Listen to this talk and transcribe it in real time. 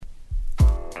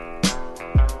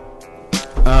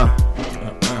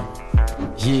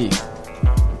Yeah.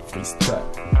 Freestyle.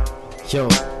 Yo.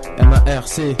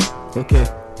 M-A-R-C. Ok.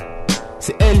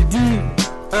 C'est LD.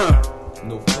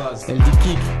 Nos phases. LD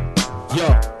Kick. Yo.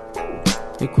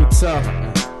 Écoute ça.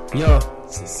 Yo.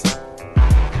 C'est ça.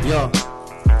 Yo.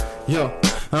 Yo.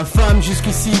 Infâme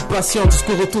jusqu'ici, patiente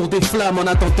jusqu'au retour des flammes, en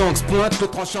attendant que se pointe le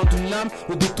tranchant d'une lame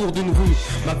au détour d'une rue.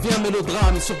 Ma vie un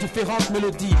mélodrame sur différentes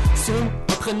mélodies, sombre,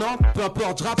 entraînant, peu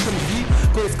importe, je rappe comme je vis,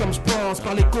 cause comme je pense,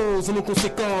 par les causes et nos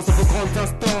conséquences de vos grandes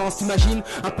instances. Imagine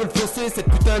un peu le fossé, cette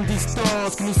putain de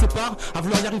distance qui nous sépare. À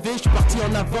vouloir y arriver, je suis parti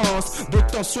en avance. D'autres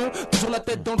tensions, toujours la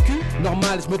tête dans le cul.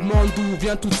 Normal, je me demande d'où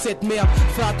vient toute cette merde.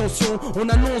 Fais attention, on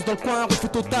annonce dans le coin un refus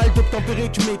total d'obtempérer,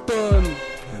 tu m'étonnes.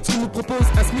 Ce qu'on nous propose,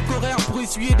 un SMIC horaire pour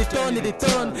essuyer des tonnes et des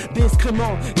tonnes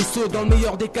d'excréments. Et ce, dans le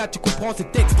meilleur des cas, tu comprends,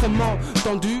 c'est extrêmement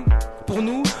tendu pour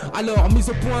nous. Alors, mise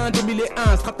au point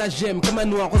 2001, stratagème comme un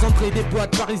noir, aux entrées des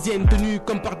boîtes parisiennes, tenues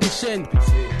comme par des chaînes.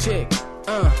 Check,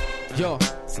 yo,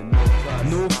 C'est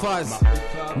no phase,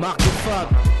 marque de fab,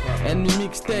 ennemi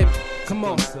mixtape,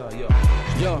 comment,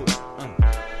 yo,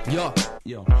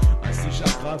 Yo. Ainsi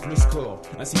j'aggrave le score,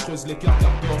 ainsi creuse les cartes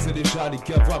d'ores et déjà les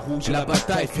cavoirs rouges et la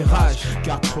bataille fait rage.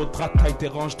 Car trop de racailles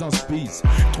dérange dans ce bise.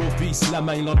 Trop vice, la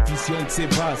Mainland vision de ses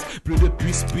bases. Plus de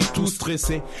puce, puis tous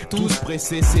stressés, tous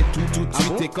pressés, c'est tout de suite.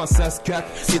 bon Et quand ça se casse,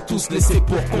 c'est tous laissés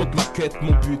pour compte. Ma quête,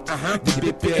 mon but,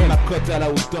 des BPM, ma cote à la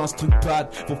haute dans ce truc pad.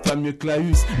 Faut faire mieux que la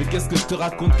US, mais qu'est-ce que je te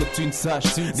raconte que tu ne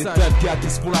saches? Des tas de gars qui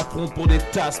se font l'affront pour des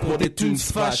tasses, pour des thunes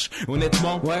se fâchent.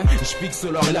 Honnêtement, Ouais. je fixe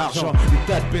leur l'argent.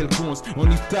 Des tas de belles cons, on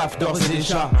y taffe d'ores et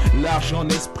déjà. L'argent,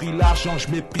 l'esprit, l'argent, je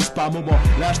méprise par moment.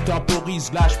 Là, je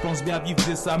temporise, là, je pense bien vivre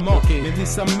décemment. Ok. Mais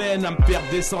ça mène à me faire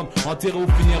descendre. Enterrer ou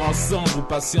finir ensemble, ou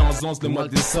passer en 11 le mois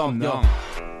de décembre. Non.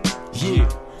 Yeah,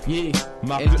 yeah,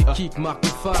 Marque LD de- Kick, marque de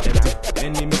fab,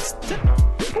 Ennemi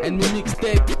ennemi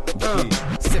mixtape,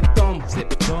 septembre,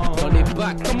 dans les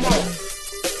bacs, comment?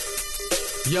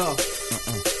 Yo,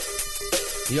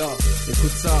 yo,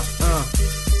 écoute ça,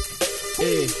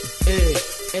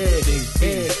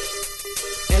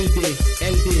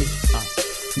 LD,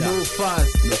 no phase,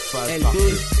 LD,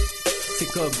 c'est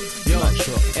comme, yo,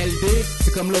 LD,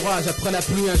 c'est comme l'orage après la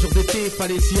pluie, un jour d'été,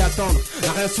 fallait s'y attendre.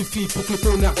 Rien suffit pour que le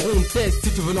tonnerre gronde, teste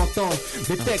si tu veux l'entendre.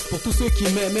 Des textes pour tous ceux qui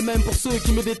m'aiment, et même pour ceux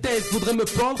qui me détestent, voudraient me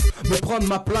pendre, me prendre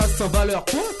ma place sans valeur.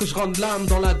 Quoi que je rende l'âme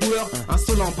dans la douleur,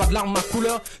 insolent, pas de larmes, ma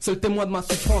couleur, seul témoin de ma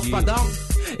souffrance, pas d'armes.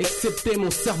 Excepté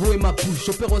mon cerveau et ma bouche,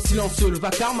 j'opère au silencieux, le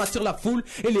vacarme attire la foule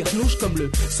et les renouches comme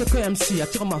le secret MC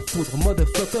attire ma foudre,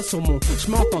 motherfucker sur mon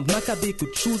chemin entendre m'accader, coup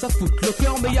de choses à foutre le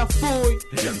cœur mais y'a fouille,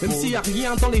 même s'il y a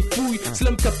rien dans les fouilles, c'est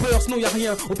l'homme qui a peur, sinon y'a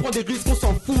rien, on prend des risques, on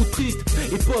s'en fout, triste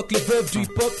époque, les veuves du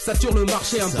hip-hop saturent le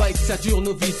marché, un bike ça dure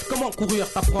nos vices, comment courir,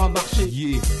 t'apprends à marcher,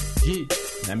 Yeah. yeah.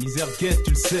 La misère guette, tu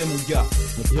le sais, mon gars.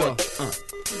 Mon Yo. pote,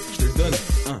 je te le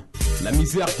donne, La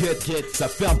misère guette, ça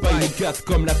fait un bail les gâtes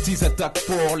comme la tease attaque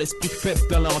fort, l'esprit fait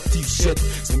dans l'anti-jet.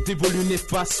 Sont dévolus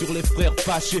néfastes sur les frères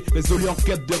fâchés, résolus en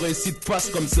quête de réussite face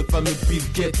comme ce fameux Bill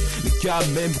Gates. Les cas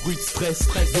même rude stress,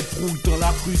 débrouille dans la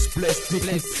rue, se blesse,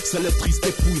 dégoûte, ça le triste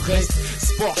épouille reste.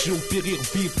 Sport, j'ai au périr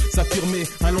vivre, s'affirmer,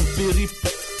 un long périple,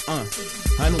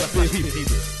 un long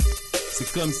périple.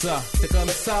 C'est comme ça,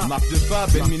 marque de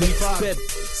fab, ennemi mixtape,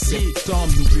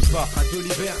 septembre, n'oublie pas, Radio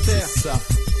Libertaire, c'est ça.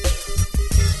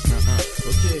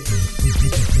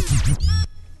 ok.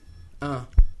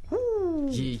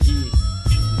 Yeah, yeah.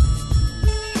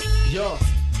 Yo,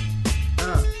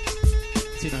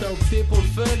 si t'as opté pour le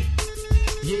fun,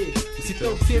 yeah. Si t'as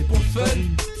opté pour le fun,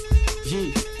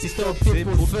 yeah. Si t'as opté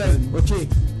pour le fun, ok.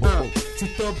 Si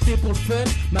t'as opté pour le fun,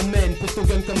 m'amène pour ton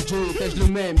gun comme Joe, tâche le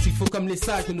même. S'il faut comme les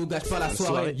sages, ne nous gâche pas la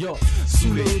soirée. Yo,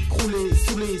 saoulé, croulé,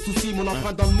 souci, mon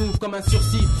empreinte dans le move comme un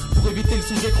sursis pour éviter le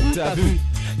sous-écrou. T'as vu?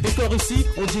 Décor ici,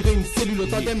 on dirait une cellule,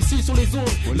 autant d'MC sur les ondes.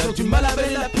 Ils ont du mal à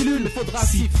avaler la pilule, faudra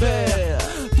s'y faire.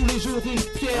 Tous les jours une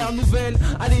pierre nouvelle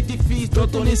à l'édifice dont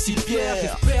on est si fier.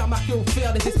 J'espère marquer au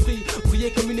fer des esprits,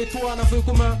 briller comme une étoile, un peu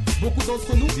commun. Beaucoup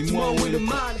d'entre nous, dis-moi où est le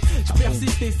mal. Je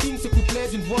persiste et signe ce couplet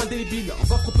d'une voix indélébile,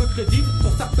 encore trop peu crédible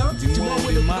pour certains. Dis-moi où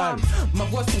est le mal. Ma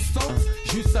voix son sang,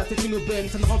 juste ça c'est une aubaine.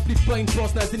 Ça ne remplit pas une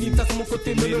pense, la zénith, ça c'est mon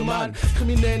côté mélomane.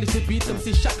 Criminel, je débite comme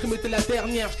si chaque crime était la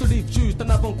dernière. Je te livre juste en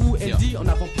avant-goût, elle dit en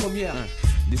avant-première.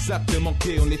 Des actes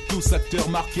manqués, on est tous acteurs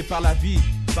marqués par la vie,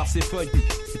 par ses feuilles,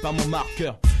 c'est pas mon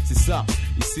marqueur, c'est ça,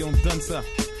 ici on te donne ça.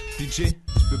 DJ, tu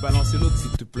peux balancer l'autre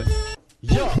s'il te plaît.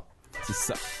 Yo, c'est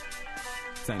ça.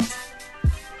 Thanks.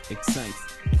 Excellent.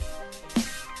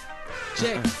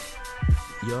 check,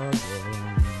 Yo,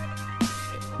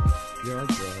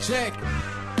 check.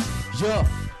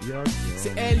 Yo,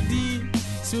 c'est LD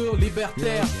sur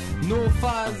Libertaire, No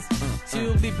Phase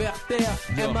sur Libertaire,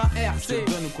 Yo, MARC. je te le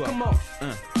donne ou quoi? Comment?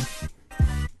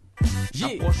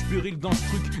 Approche puérile dans ce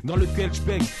truc dans lequel je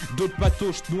baigne. D'autres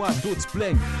bateaux je noie, d'autres se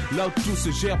plaignent. Là où tout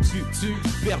se gère,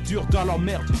 perdure dans leur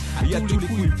merde. Y a tous les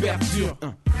coups perdurent.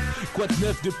 Quoi de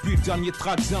neuf depuis le dernier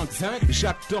track zinc?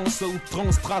 J'attends ça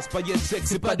outrance, trace, paillettes sec,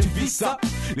 c'est pas du vice ça.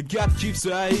 Les gars kiffent se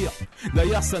haïr.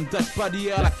 D'ailleurs ça ne date pas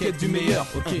d'hier, la quête du meilleur.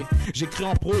 Ok, j'écris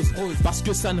en prose parce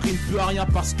que ça ne rime plus à rien,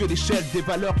 parce que l'échelle des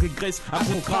valeurs régresse. A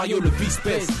contrario le vice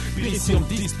pèse. Puis ici on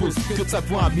dispose que de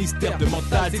savoir un mystère de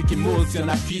mental, c'est qu'émotion, y'en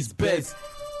a qui se baise.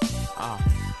 Ah,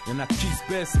 y'en a qui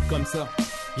se baise, c'est comme ça.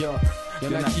 Yo,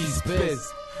 y'en a qui se baise.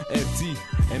 FD,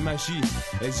 MAJ,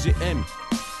 SGM.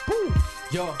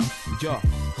 Yo, yo,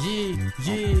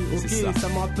 ok, ça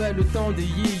me rappelle le temps des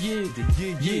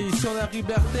si on arrive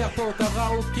berterre, pas au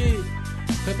karaoké.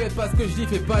 Répète pas ce que je dis,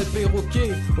 fais pas le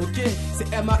perroquet. Ok,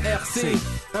 c'est MARC,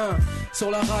 sur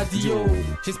la radio.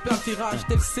 J'espère que t'iras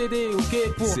acheter le CD,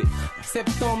 ok, pour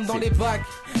septembre dans les bacs.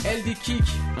 LD Kick,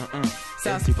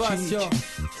 ça se passe, yo.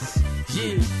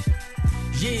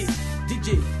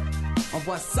 DJ,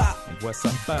 envoie ça.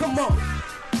 Comment?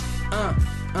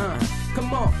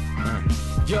 Comment?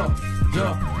 Yo,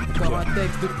 encore un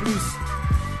texte de plus.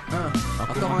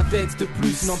 Encore un texte de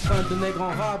plus. Une empreinte de nègre en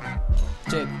rap.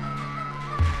 Check.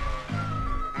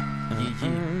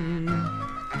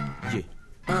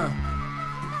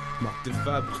 Marque de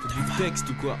Fab, du texte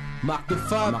ou quoi? Marque de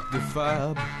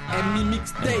Fab. Ennemi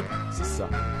mixtape. C'est ça.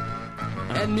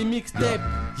 Ennemi mixtape.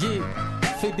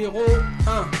 Fédéraux.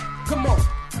 Comment?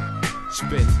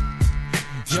 J'peine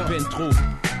trop.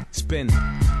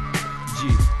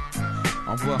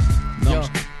 Envoie. Non,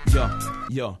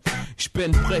 yo.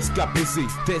 J'peine presque à poser.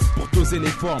 Test pour doser les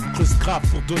formes. Creuse grave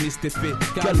pour donner cet effet.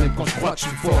 Calme même quand je crois que je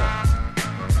suis fort.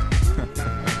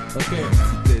 Ok.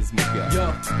 Mon gars. Yo.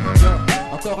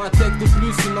 Encore un texte de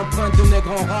plus, une empreinte de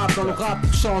nègre en rap. Dans le rap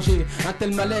pour changer. Un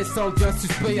tel malaise, ça en devient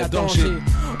suspect à danger.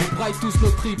 On braille tous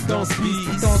nos tripes dans ce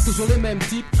beat. Dans toujours les mêmes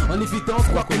types. En évidence,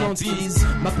 quoi qu'on en dise.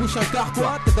 Ma bouche un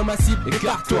carquois, t'es dans ma cible.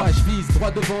 Écarte-toi, je vise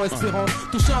droit devant, espérant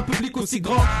toucher un public aussi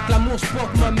grand que l'amour je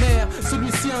porte ma mère.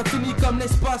 Celui-ci infini comme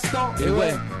l'espace-temps. Et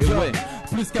ouais.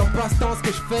 Plus qu'un passe-temps, ce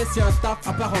que je fais, c'est un taf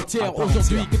à part entière.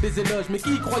 Aujourd'hui, que des éloges, mais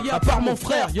qui y croyait à part mon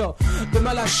frère, yo.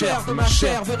 Demain la chair de ma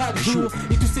chair verra le jour.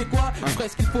 Et tu sais quoi? Je ferai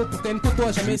ce qu'il faut pour qu'elle ne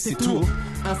côtoie jamais ses tours.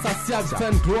 Insatiable,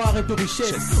 fan, gloire et de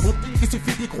richesse. On dit qu'il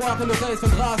suffit d'y croire et le reste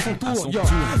viendra à son tour, yo.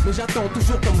 Mais j'attends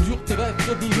toujours comme dur tes rêves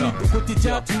prédits. Au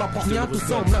quotidien, tu m'apprends rien, tout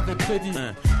ça on me l'avait prédit.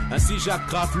 Ainsi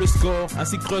j'aggrave le score,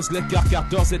 ainsi creuse l'écart, car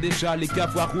d'ores et déjà les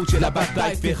cavoirs rouges et la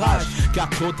bataille fait rage. Car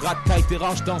trop de rataille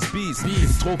dérange dans ce bise.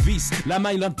 Trop vice, la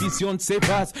main l'ambition de ses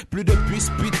bases. Plus de puce,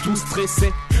 puis tout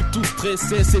stressé,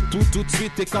 c'est tout de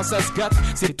suite. Et quand ça se gâte,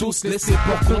 c'est tous laissé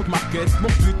pour compte. Market, mon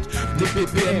but, des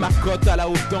BPM, ma cote à la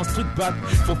haute dans ce truc bat.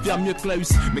 Faut faire mieux que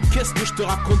Laus, mais qu'est-ce que je te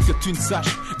raconte que tu ne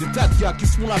saches? Des tas de gars qui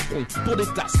se font la front pour des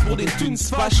tasses, pour des thunes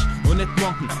se fâchent.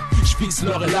 Honnêtement, je fixe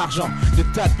l'or et l'argent. Des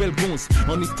tas de belles gonzes,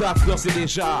 on y tape d'ores et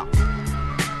déjà.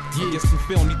 Qu'est-ce qu'on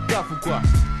fait, on y tape ou quoi?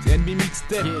 C'est Ennemi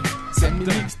mixtape. C'est Ennemi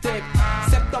mixtape.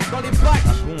 Septembre dans les bacs.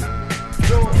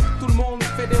 Yo, tout le monde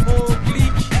fait des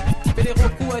clics. Fais des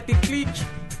coups à tes clics.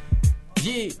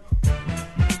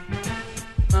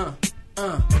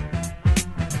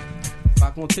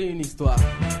 Raconter une histoire.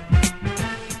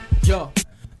 Yo,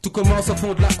 tout commence au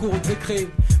fond de la cour de récré.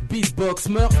 Beatbox,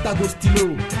 meurtre, tag au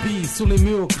stylo. Bise sur les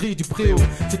murs, gris du préau.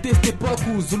 C'était cette époque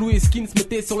où Zulu et Skin se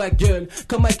mettaient sur la gueule.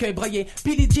 Comme Michael braillait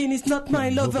Billie Jean is not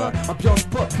my lover. Ambiance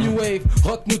pop, new wave,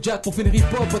 rock, new jack. Pour finir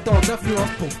hip-hop, autant d'influence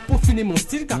pour peaufiner mon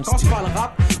style. Car quand je parle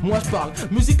rap, moi je parle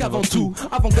musique avant tout.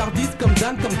 Avant-gardiste comme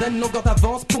Dan, une longueur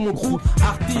d'avance pour mon groupe.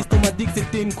 Artiste, on m'a dit que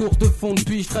c'était une course de fond.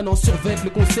 Depuis je traîne en survêt, le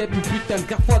concept, une putain de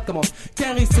carquois commence.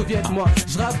 Qu'un riz soviète, moi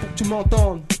je rappe pour que tu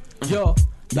m'entendes. Yo,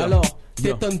 alors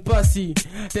t'étonnes pas si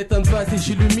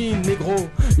j'illumine, négro.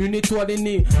 Une étoile est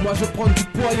née, moi je prends du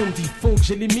poids et on me dit faut que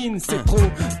j'élimine. C'est trop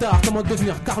tard, comment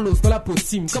devenir Carlos dans la peau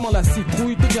sim? Comment la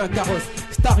citrouille devient un carrosse?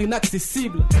 Star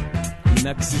inaccessible,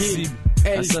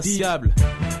 insatiable.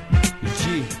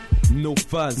 Nos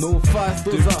phases,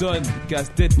 Doza. Te donne,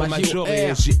 casse-tête, major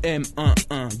et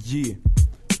GM11,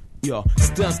 Yo,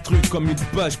 c'est un truc comme une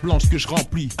page blanche que je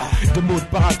remplis. De mots de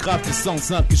paragraphes de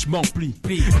 101 que je m'emplis.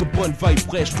 De bonnes vibes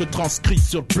fraîches retranscrites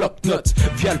sur le bloc-notes.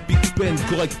 Via le Big Pen,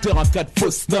 correcteur en cas de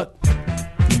fausse note.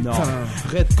 Non,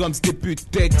 raide comme ce début de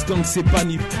texte, donc c'est pas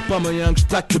ni pas moyen que je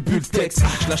tacle le bulletex.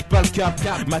 Je lâche pas le cap,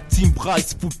 ma team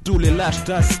Price fout tous les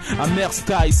lâches-tasses. Amer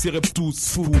style, c'est rep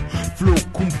tous fous. Flow,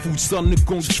 kung fu, sonne le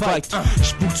gong, j'fight.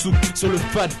 J'poule soupe sur le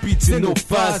fat beat, c'est nos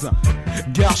phases.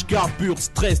 Garge, carbure,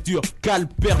 stress dur, calme,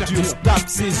 perdure. Stack,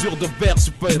 césure de verre,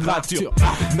 super-rature.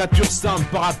 Nature simple,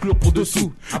 paraclure pour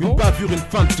dessous. Une bavure, une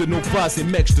feinte de nos phases. Et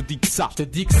mec, je te dis que ça.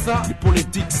 Les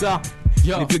politiques, ça.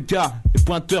 Yo. Les vieux gars, les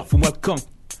pointeurs, fous-moi le camp.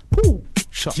 Pouh,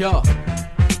 chat. Yo.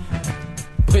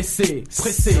 Pressé.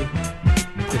 Pressé.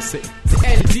 C'est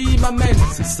LD m'amène.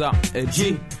 C'est ça,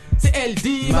 LD. C'est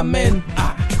LD m'amène.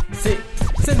 Ah, c'est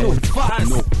nos phases.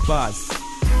 Nos phases.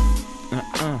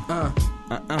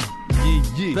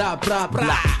 Yeah. Bla bla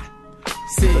bla.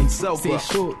 Donne ça ou C'est quoi?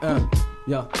 chaud.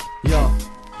 Yo.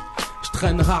 Je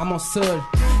traîne rarement seul.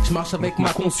 Je marche avec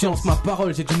ma conscience, ma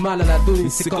parole, j'ai du mal à la donner.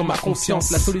 C'est comme ma conscience,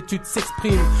 la solitude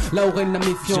s'exprime là où règne la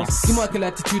méfiance. Dis-moi quelle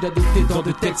attitude adopter dans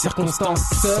de telles circonstances.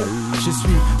 Seul, je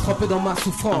suis trempé dans ma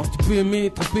souffrance. Tu peux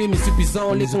aimer, tromper, mais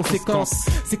subissant les conséquences.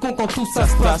 C'est con quand tout ça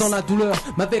se passe dans la douleur,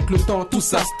 mais avec le temps tout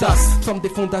ça se tasse. Forme des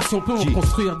fondations pour en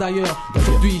construire d'ailleurs.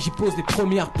 Aujourd'hui j'y pose les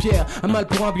premières pierres. Un mal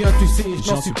pour un bien, tu sais,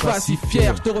 je n'en suis pas si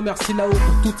fier. Je te remercie là-haut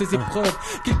pour toutes ces épreuves,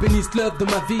 qu'ils bénissent l'œuvre de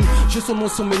ma vie. Je sens mon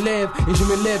son m'élève et je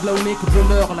m'élève là où n'est que le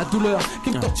bonheur. La douleur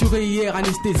qui me torturait hier,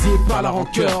 anesthésié par la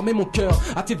rancœur. Mais mon cœur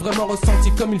a-t-il vraiment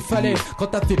ressenti comme il fallait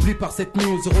quand affaibli par cette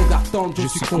muse regardante je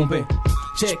succombais.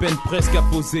 Je peine presque à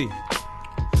poser.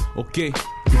 Ok, les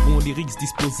bons lyrics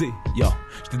disposés. Yo,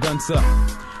 je te donne ça.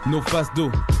 Nos faces d'eau.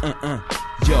 1-1.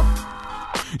 Yo.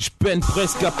 Je peine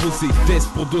presque à poser. Test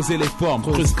pour doser les formes.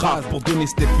 Creuse grave pour donner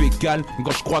cet effet calme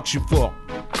quand je crois que je suis fort.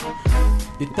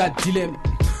 Des tas de dilemmes.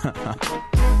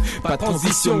 Pas de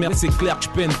transition, merde, c'est clair que je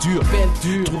peine dur.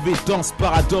 Trouver dans ce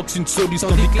paradoxe une solution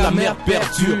tandis que la mer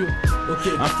perdure.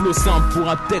 Okay. Un flow simple pour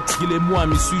un texte, qu'il est moi,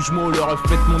 mais suis-je moi, le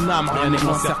reflet de mon âme, rien n'est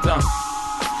moins certain.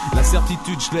 La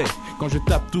certitude, je l'ai quand je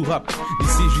tape tout rap.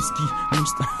 Ici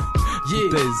jusqu'ici,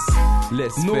 thèse,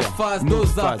 laisse nos faire. phases, nos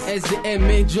phases. SDM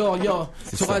Major, yo.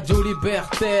 Sur ça. Radio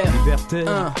Libertaire.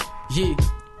 Libertaire. Yeah.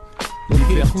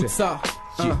 Libertaire. Écoute ça.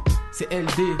 Yeah. C'est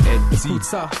LD. LD. Écoute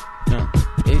ça.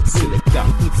 Et c'est le cas.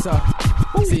 Écoute ça.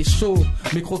 C'est chaud,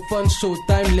 microphone show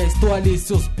time, laisse-toi aller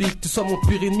sur speed. Tu sois mon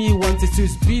pire ennemi, one c'est sur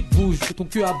speed. Bouge, ton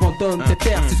cul abandonne, cette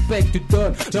air suspect tu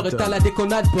donnes. L'heure est à la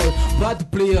déconnade, boy. Bad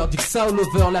player, dit que ça all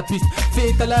over la piste. Fais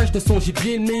étalage de son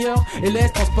gibier le meilleur et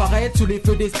laisse transparaître sous les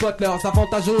feux des spots leurs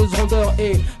avantageuses rondeurs.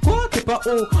 Et quoi, t'es pas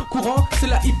haut courant, c'est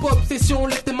la hip-hop session,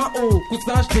 lève tes mains haut.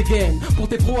 Cousin, je dégaine. Pour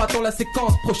tes pros, attends la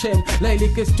séquence prochaine. Là, il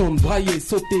est question de brailler,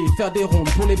 sauter, faire des rondes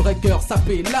pour les breakers,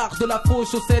 saper l'arche de la faux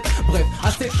chaussette. Bref,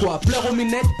 assez quoi, pleurs aux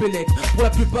minettes, Pélec. Pour la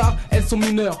plupart, elles sont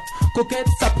mineures. Coquettes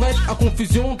s'apprêtent à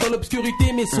confusion dans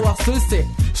l'obscurité. Mes soirs se c'est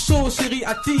chaud, chérie,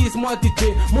 attise-moi DJ.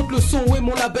 Monte le son et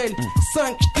mon label.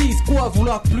 5 10, quoi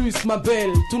vouloir plus, ma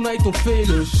belle. Tonight on fait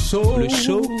le show. Le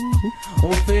show.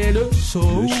 On fait le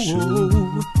show.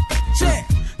 Check.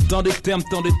 Tant de termes,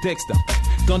 tant de textes,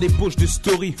 tant des poches de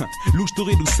story, louche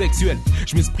torride ou sexuelle.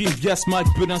 Je m'exprime via ce mic,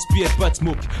 peu d'inspire, pas de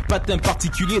smoke, pas de thème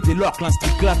particulier dès lors que l'instru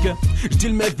claque. Je dis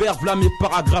mes verbes, là mes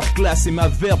paragraphes classent et ma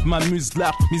verbe m'amuse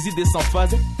là, mes idées sans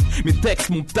phase. Mes textes,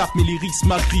 mon taf, mes lyrics,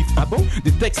 ma griffe. Ah bon?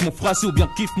 Des textes, mon phrasé ou bien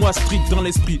kiffe-moi street dans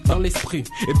l'esprit. Dans l'esprit.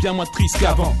 Et bien moins triste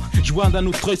qu'avant. Je vois d'un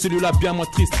autre œil celui-là bien moins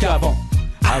triste qu'avant.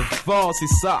 Avant, c'est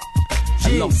ça, à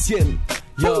l'ancienne.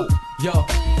 Yo,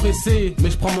 pressé,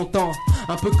 mais je prends mon temps.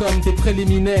 Un peu comme des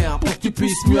préliminaires pour que tu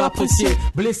puisses mieux apprécier.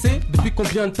 Blessé, depuis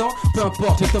combien de temps? Peu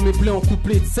importe, j'étends mes plaies en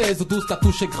couplet de 16 ou 12, t'as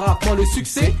touché gravement le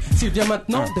succès. S'il vient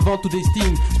maintenant, devant tout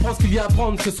d'estime, je pense qu'il y a à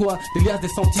prendre, que ce soit des liasses, des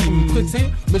centimes. Pressé,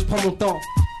 mais je prends mon temps.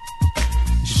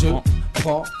 Je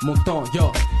prends mon temps,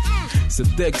 yo. Ce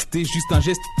texte est juste un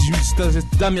geste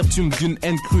d'amertume, d'une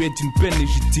haine crue et d'une peine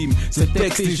légitime. Ce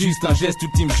texte est juste un geste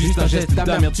ultime, juste un geste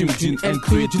d'amertume, d'une haine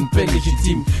crue et d'une peine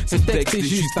légitime. Ce texte est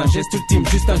juste un geste ultime,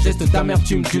 juste un geste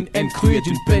d'amertume, d'une haine crue et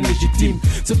d'une peine légitime.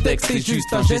 Ce texte est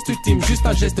juste un geste ultime, juste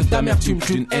un geste d'amertume,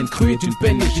 d'une haine crue et d'une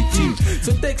peine légitime.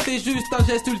 Ce texte est juste un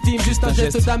geste ultime, juste un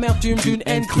geste d'amertume, d'une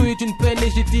haine crue et d'une peine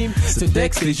légitime. Ce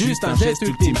texte est juste un geste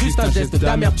ultime, juste un geste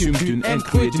d'amertume, d'une haine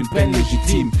crue et d'une peine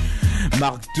légitime.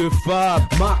 Marque de Fab.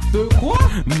 Marque de quoi?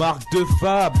 Marque de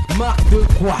Fab. Marque de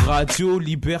quoi? Radio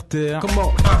Libertaire.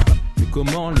 Comment? Mais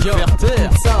comment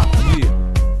Libertaire? Ça. Yeah.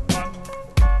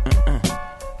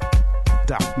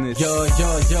 Darkness. Yo.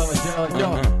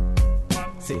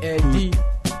 C'est LD.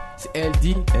 C'est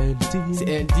LD, c'est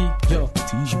LD, yo.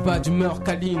 Je suis pas d'humeur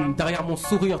câline. Derrière mon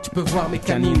sourire, tu peux voir mes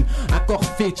canines. Un corps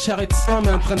fait de chair et de sang, mais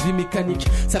un train de vie mécanique.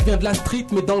 Ça vient de la street,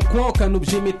 mais dans le coin, aucun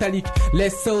objet métallique.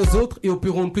 Laisse ça aux autres et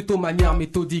opérons plutôt manière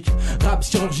méthodique. Rap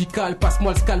chirurgical,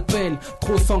 passe-moi le scalpel.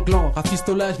 Trop sanglant,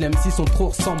 rafistolage, les MC sont trop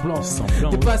ressemblants.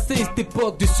 Dépassé cette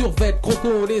époque du survêt, croco,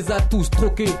 on les a tous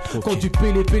troqués. Quand du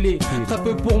pélé, très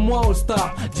peu pour moi, All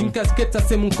Star. Jean casquette, ça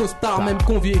c'est mon costard. Même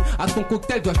convié à ton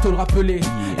cocktail, dois-je te le rappeler.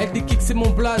 LD Kick c'est mon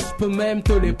blaze, je peux même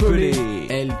te l'épeler.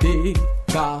 LD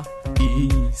K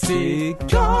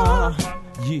ICK.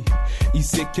 Yeah,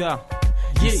 ICK.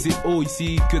 ICO,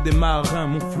 ici que des marins,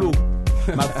 mon flow.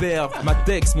 Ma verve, ma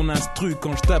texte, mon instru.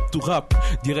 Quand je tape tout rap,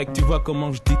 direct tu vois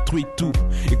comment je détruis tout.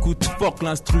 Écoute fort que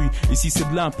l'instru, ici c'est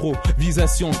de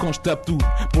l'improvisation. Quand je tape tout,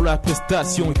 pour la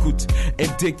prestation, écoute,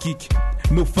 LD Kick.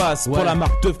 Nos faces, pour la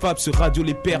marque de Fab sur Radio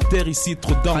Libertaire, ici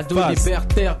trop d'en face. Radio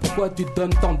Libertaire, pourquoi tu te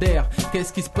donnes tant d'air?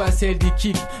 Qu'est-ce qui se passe, LD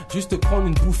Kick? Juste prendre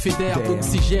une bouffée d'air,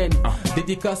 d'oxygène.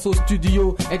 Dédicace au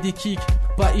studio, LD Kick,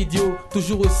 pas idiot,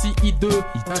 toujours aussi hideux.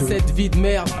 Cette vie de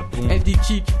merde, LD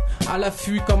Kick, à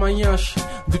l'affût comme un yinche,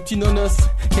 de petits nonos.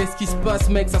 Qu'est-ce qui se passe,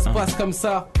 mec? Ça se passe comme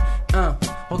ça.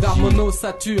 Regarde mono,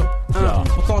 sature.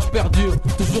 Pourtant je perdure,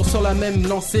 toujours sur la même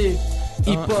lancée.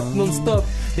 Hip-hop non-stop,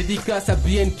 dédicace à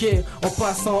BNK. En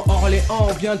passant Orléans,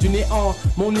 on vient du néant,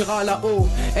 mais on ira là-haut.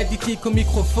 LD Kick au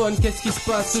microphone, qu'est-ce qui se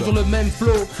passe? Toujours le même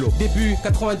flow. Début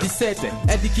 97,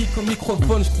 LD Kick au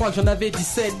microphone, je crois que j'en avais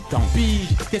 17. Pige,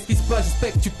 qu'est-ce qui se passe?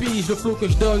 J'espère que tu piges le flow que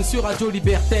je donne sur Radio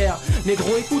Libertaire.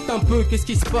 Négro, écoute un peu, qu'est-ce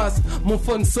qui se passe? Mon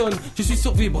phone sonne, je suis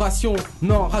sur vibration.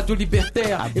 Non, Radio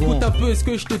Libertaire, écoute un peu ce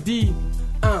que je te dis.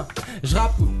 Je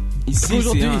rappe. Ici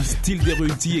c'est un style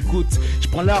d'érudit, écoute, je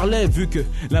prends la relève vu que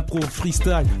l'impro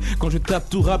freestyle. Quand je tape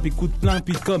tout rap, écoute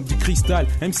limpide comme du cristal.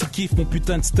 MC kiffe mon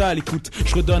putain de style, écoute,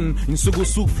 je redonne une seconde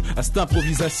souffle à cette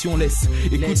improvisation,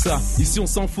 écoute ça, ici on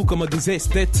s'en fout comme des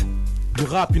esthètes. Du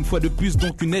rap une fois de plus,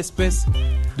 donc une espèce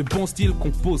de bon style qu'on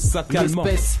pose ça calmement. Une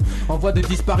espèce en voie de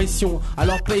disparition,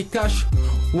 alors paye cash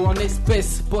ou en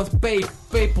espèces. Post paye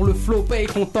pour le flow, paye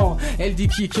content. LD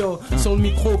Kick yo, sur le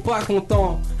micro pas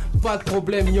content. Pas de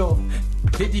problème yo,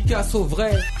 dédicace au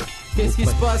vrai. Qu'est-ce qui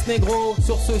se passe négro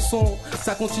sur ce son?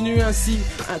 Ça continue ainsi,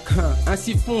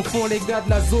 ainsi font les gars de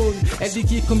la zone. LD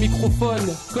Kick au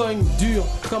microphone, cogne dur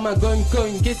comme un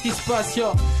cogne. Qu'est-ce qui se passe yo?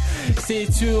 C'est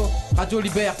sur Radio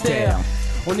Libertaire.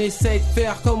 On essaye de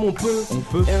faire comme on peut.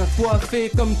 Et toi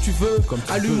fais comme tu veux.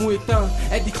 Allume ou éteins.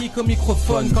 LD Kick au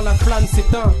microphone quand la flamme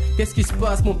s'éteint. Qu'est-ce qui se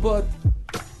passe mon pote?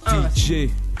 DJ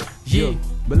yo,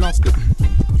 balance le.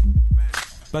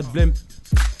 Pas de blême.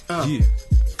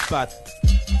 Pat.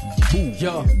 Bouh.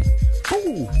 Yo.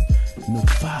 Bouh. No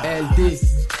pas. LD.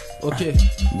 Ok.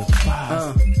 No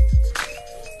pas.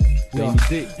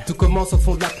 Tout commence au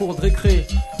fond de la cour de récré.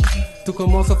 Tout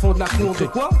commence au fond de la cour de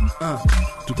quoi?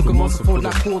 Tout commence au fond de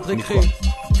la cour de récré.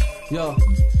 Yo.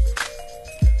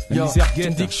 Yo, tu me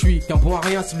dis que je suis qu'un bon à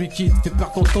rien, celui qui te fait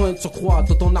perdre ton temps et te surcroît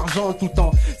tout ton argent tout le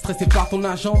temps. Stressé par ton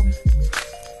agent.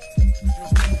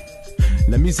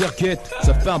 La misère guette,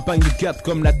 ça fait un bain de 4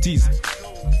 comme la tease.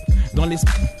 Dans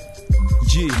l'esprit.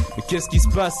 Mais qu'est-ce qui se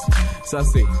passe? Ça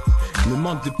c'est le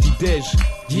manque de petit déj.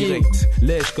 Direct,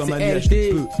 lèche comme un nuage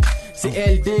de peu. C'est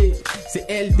LD, c'est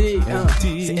LD,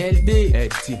 c'est LD,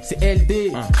 c'est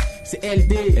LD, c'est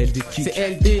LD, c'est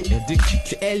LD,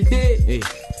 c'est LD.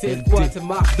 C'est quoi? C'est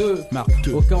Mark 2.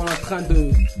 Ok, on est en train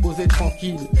de poser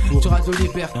tranquille sur Radio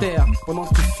Libertaire pendant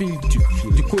que tu files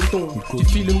du coton. Tu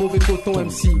files le mauvais coton,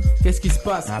 MC. Qu'est-ce qui se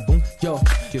passe? Ah bon? Yo,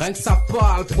 rien que ça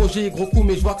parle, projet, gros coup,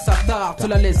 mais je vois que ça tarde. Tu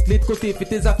la laisses, les de côté, fais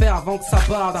tes affaires avant que ça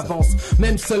barde, avance.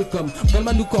 Même seul comme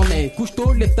Manou Corneille. Couche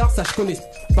tôt, lève tard, ça je connais.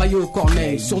 Paillot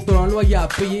Corneille, surtout un loyer à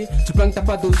payer. Tu plains que t'as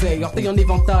pas d'oseille, orteil en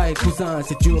éventail, cousin,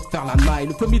 c'est dur de faire la maille.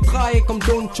 Le premier mitraille comme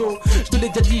Doncho. Je te l'ai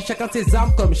déjà dit, chacun ses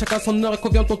armes, comme chacun son heure et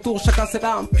convient ton tour, chacun ses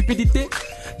armes. Cupidité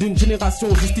d'une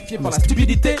génération justifiée par la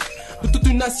stupidité de toute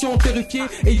une nation terrifiée.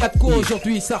 Et y'a de quoi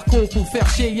aujourd'hui, Sarko, pour faire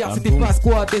chier. Hier c'était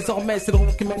Pasqua, désormais c'est le rond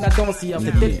qui mène la danse. Hier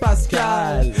c'était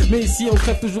Pascal, mais ici on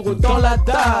crève toujours dans la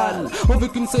dalle. On veut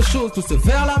qu'une seule chose, tout se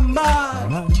vers la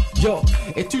malle. Yo,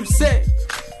 et tu le sais,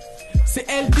 c'est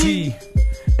LD.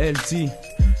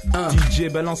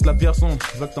 DJ balance la personne,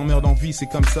 je vois que t'emmerdes en vie, c'est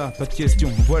comme ça, pas de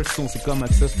question. On voit le son, c'est comme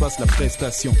ça se passe la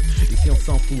prestation. Et si on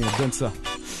s'en fout, on donne ça.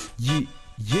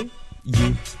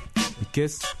 Mais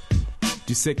qu'est-ce?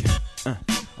 Tu sais que,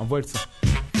 envoie le son.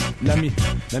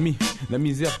 La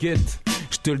misère guette,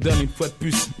 je te le donne une fois de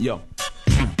plus, yo.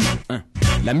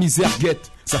 La misère guette,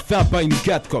 ça fait un pas une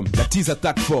gâte comme la tease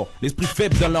attaque fort. L'esprit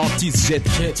faible dans la hantise jette.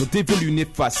 Sont évolus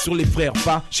néfastes sur les frères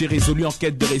pas. J'ai résolu en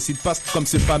quête de réussite face comme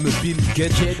ce fameux Bill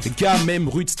Gates. Les gars même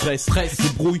rude stress.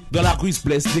 Débrouille dans la rue se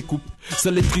blesse, découpe.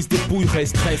 Seul les tristes dépouilles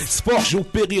restent. Sport, j'ai au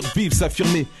périr, vivre,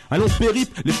 s'affirmer. Un long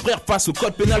périple, les frères face au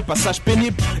code pénal, passage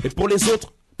pénible. Et pour les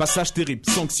autres, passage terrible,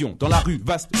 sanction. Dans la rue,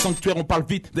 vaste sanctuaire, on parle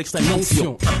vite d'extrême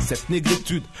onction. Cette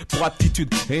négritude pour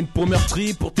aptitude et une peau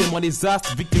meurtrie pour témoin des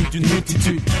astres, victime d'une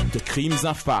multitude de crimes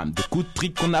infâmes, de coups de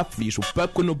trick qu'on afflige au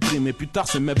peuple qu'on opprime et plus tard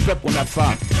ce même peuple qu'on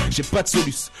affame. j'ai pas de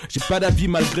soluce, j'ai pas d'avis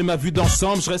malgré ma vue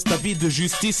d'ensemble. Je reste à vie de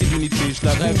justice et d'unité, je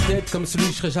la Rêve rêve. d'être comme celui,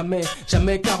 je serai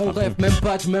jamais car on rêve même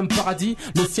pas du même paradis.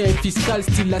 Le sien est fiscal,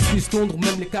 style la Suisse, Londres ou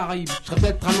même les Caraïbes. Je rêve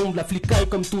d'être un nombre, la flicaille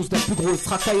comme tous, la plus grosse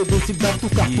racaille au dossier d'un tout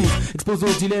cartouche. Exposé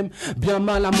au dilemme, bien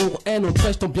mal, amour, haine, on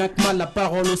prêche tant bien que mal la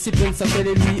parole. Aussi bonne s'appelle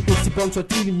et lui, aussi bonne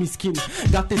soit-il, miskin.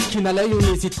 Garde tes skins à l'œil,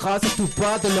 on n'hésitera surtout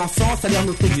pas de leur sens à lire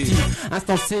nos textiles.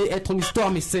 Instancé, être une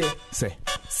histoire, mais c'est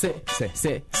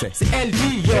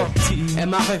LD, yo.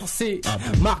 MRRC,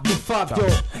 marque de Fab, yo.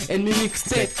 Ennemi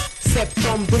mixtape,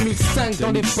 septembre 2005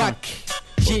 dans les bacs.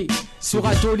 Sur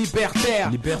Radio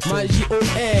Libertaire, Magie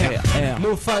OR,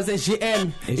 nos phases SGM,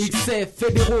 XF,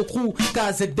 Fédéraux Crew,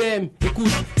 KZM.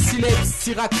 Écoute, Silex,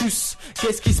 Syracuse,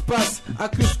 qu'est-ce qui se passe?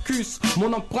 Acuscus,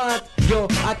 mon empreinte, yo,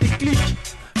 à tes clics.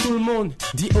 Tout le monde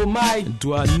dit oh my,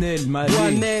 Douanel, Malé,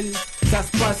 Douanel, ça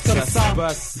se passe comme ça. se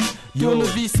passe.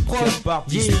 Tournevis Prod, Par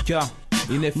yeah. 10K,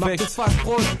 in Marque de effect, Fast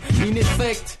Prod, in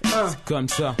effect, 1, comme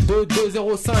ça.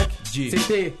 2205, Yeah.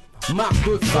 c'était Marque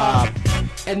de Fab,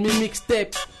 Ennemi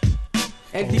Mixtape,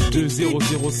 LD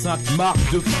 2005,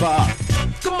 marque de Fab.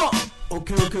 Comment?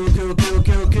 Ok,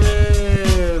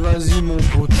 vas-y mon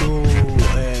poteau.